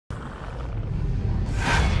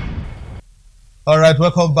All right,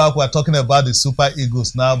 welcome back. We're talking about the Super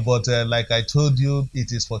Eagles now, but like I told you,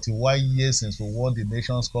 it is 41 years since we won the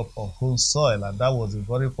Nations Cup on home soil, and that was the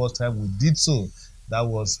very first time we did so. That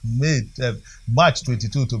was March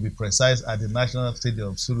 22 to be precise, at the National Stadium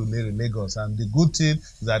of Surulere, Lagos. And the good thing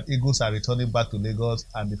is that Eagles are returning back to Lagos,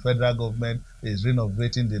 and the federal government is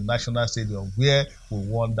renovating the National Stadium where we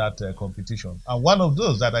won that competition. And one of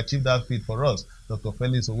those that achieved that feat for us, Dr.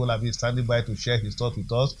 Felix Owolabi, is standing by to share his thoughts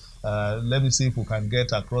with us. Let me see if we can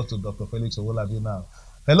get across to Dr. Felix Owolabi now.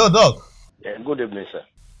 Hello, Doc. Yeah, good evening, sir.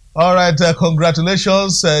 All right,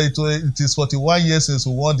 congratulations. It is 41 years since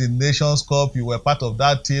we won the Nations Cup. You were part of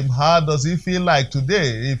that team. How does it feel like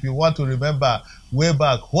today? If you want to remember way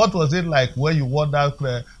back, what was it like when you won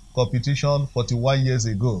that competition 41 years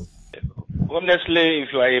ago? Honestly, if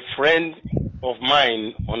you are a friend of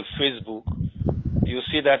mine on Facebook, you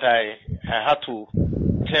see that I had to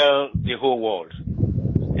tell the whole world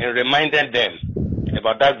and reminded them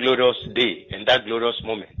about that glorious day and that glorious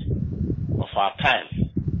moment of our time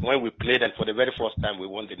when we played, and for the very first time we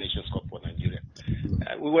won the Nations Cup for Nigeria.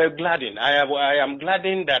 We were gladdened. I am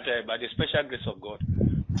gladdened that by the special grace of God,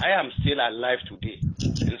 I am still alive today.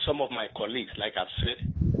 And some of my colleagues, like I've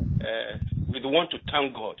said, we want to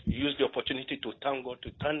thank God, use the opportunity to thank God,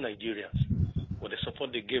 to thank Nigerians for the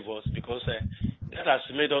support they gave us, because that has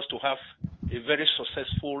made us to have a very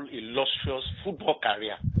successful, illustrious football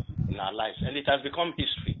career in our lives. And it has become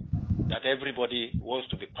history that everybody wants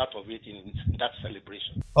to be part of it in that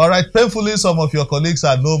celebration. All right, painfully, some of your colleagues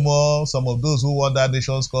are no more. Some of those who won that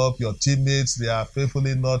Nations Cup, your teammates, they are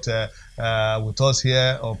painfully not with us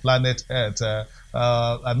here on planet Earth.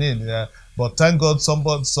 But thank God some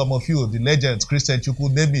of you, the legends, Christian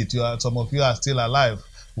Chukwu, name it, some of you are still alive.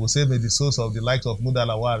 We'll say may the souls of the likes of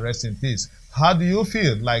Mudalawa rest in peace. How do you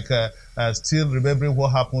feel like still remembering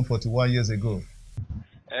what happened 41 years ago?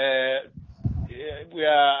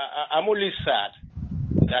 I'm only sad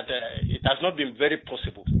that it has not been very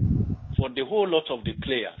possible for the whole lot of the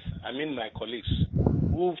players, I mean my colleagues,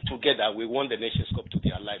 who together we won the Nations Cup to be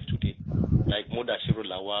alive today, like Modashiru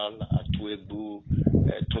Lawal, Atuegbu,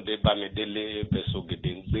 Tunde Bamidele, Beso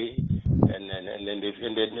Gedengbe,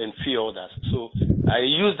 and few others. So I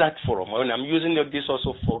use that forum, and I'm using this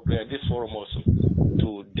also for this forum also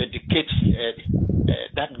to dedicate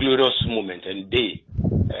that glorious moment and day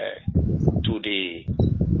to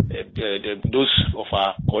those of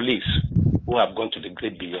our colleagues who have gone to the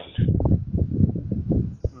great beyond.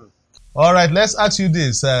 All right, let's ask you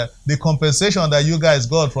this. The compensation that you guys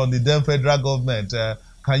got from the then federal government,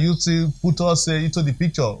 can you still put us into the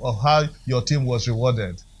picture of how your team was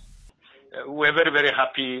rewarded? We're very, very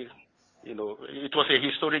happy. You know, it was a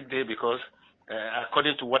historic day because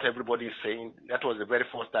according to what everybody is saying, that was the very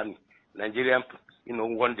first time Nigeria,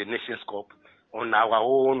 won the Nations Cup on our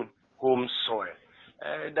own home soil.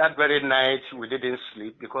 That very night, we didn't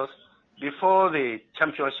sleep because before the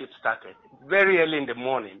championship started, very early in the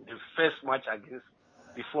morning, the first match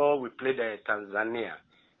before we played Tanzania,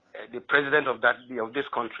 the president of this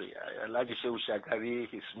country, Alhaji Shehu Shagari,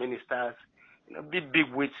 his ministers,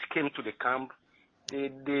 big wigs came to the camp.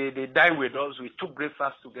 They dined with us. We took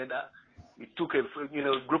breakfast together. We took a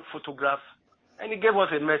group photograph, and he gave us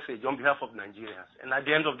a message on behalf of Nigerians. And at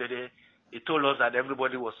the end of the day, he told us that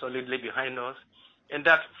everybody was solidly behind us, and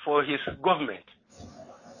that for his government,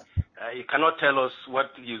 he cannot tell us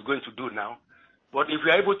what he's going to do now, but if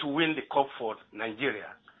we are able to win the cup for Nigeria,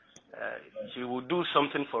 he will do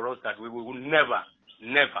something for us that we will never,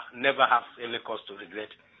 never, never have any cause to regret,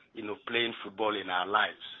 playing football in our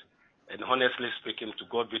lives. And honestly speaking, to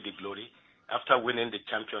God be the glory. After winning the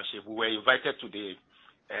championship, we were invited to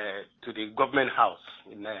the government house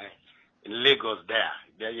in Lagos. There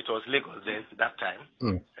it was Lagos then that time,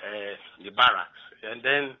 the barracks, and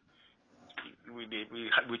then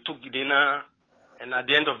we took dinner, and at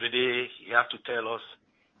the end of the day, he had to tell us,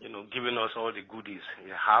 giving us all the goodies,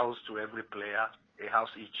 a house to every player, a house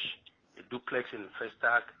each, a duplex in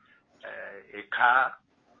Festac, a car,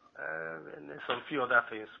 and some few other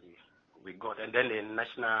things we got, and then a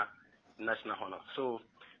national honor. So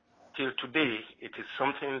till today, it is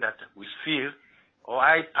something that we feel, or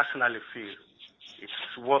I personally feel,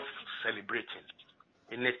 it's worth celebrating.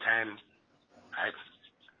 Anytime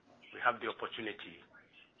we have the opportunity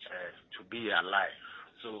to be alive.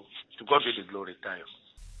 So to God be the glory. Time.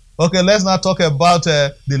 Okay, let's now talk about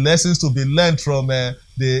the lessons to be learned from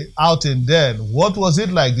the outing then. What was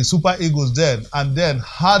it like, the Super Eagles then? And then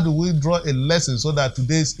how do we draw a lesson so that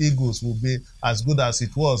today's Eagles will be as good as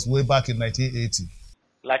it was way back in 1980?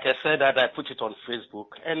 Like I said, that I put it on Facebook.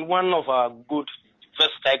 And one of our good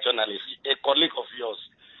versatile journalists, a colleague of yours,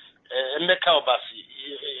 Emeka Obasi,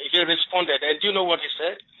 he he responded, and do you know what he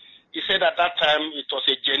said? He said at that time it was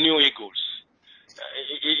a genuine Eagles.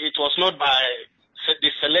 It was not by,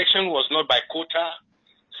 the selection was not by quota,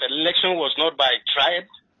 selection was not by tribe,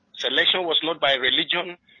 selection was not by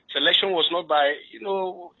religion, selection was not by,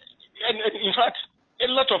 and in fact, a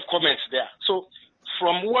lot of comments there. So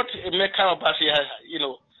from what Emeka Obasi has,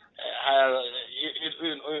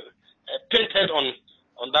 painted on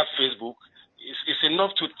that Facebook is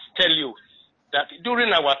enough to tell you that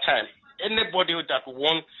during our time, anybody that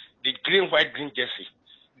won the green, white, green jersey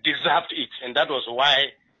deserved it, and that was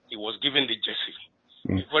why he was given the jersey.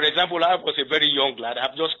 For example, I was a very young lad.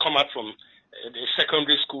 I've just come out from the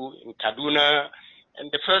secondary school in Kaduna,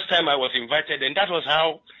 and the first time I was invited, and that was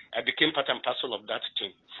how I became part and parcel of that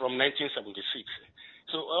team from 1976.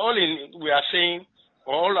 So all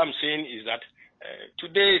I'm saying is that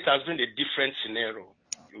today it has been a different scenario.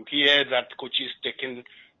 You hear that coaches taking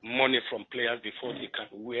money from players before they can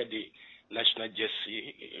wear the national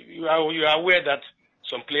jersey. You are aware that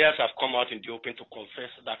some players have come out in the open to confess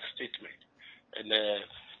that statement. And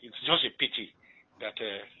it's just a pity that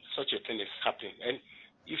such a thing is happening. And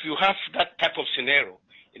if you have that type of scenario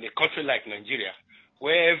in a country like Nigeria,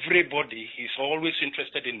 where everybody is always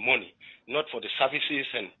interested in money, not for the services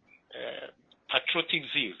and patriotic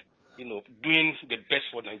zeal, doing the best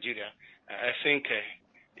for Nigeria, I think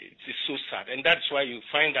it is so sad. And that's why you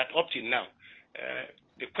find that up till now,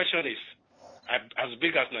 the question is, as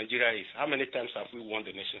big as Nigeria is, how many times have we won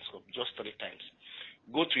the Nations Cup? Just 3 times.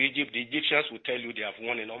 Go to Egypt, the Egyptians will tell you they have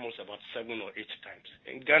won in almost about 7 or 8 times.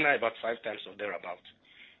 In Ghana, about 5 times or thereabout.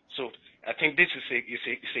 So I think this is a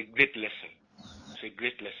great lesson. It's a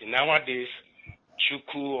great lesson. Nowadays,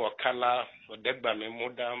 Chuku, Okala, Odegbame,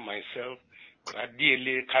 Moda, myself,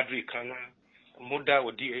 Adiele, Kadri Kana, Moda,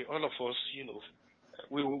 Odie, all of us,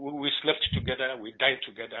 we slept together, we dined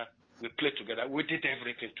together, we played together, we did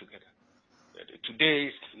everything together.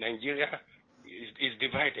 Today, Nigeria is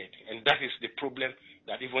divided, and that is the problem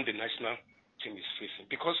that even the national team is facing.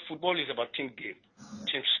 Because football is about team game,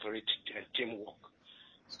 team spirit, and teamwork.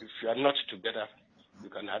 If you are not together, you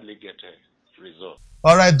can hardly get a result.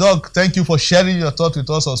 All right, Doc, thank you for sharing your thoughts with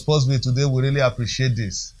us on Sportsville today. We really appreciate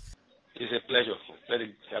this. It's a pleasure.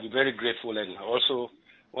 I'm very grateful, and I also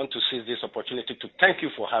want to seize this opportunity to thank you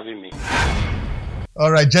for having me. All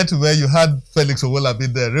right, gentlemen, you had Felix Owolabi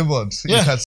there. Raymond, yeah.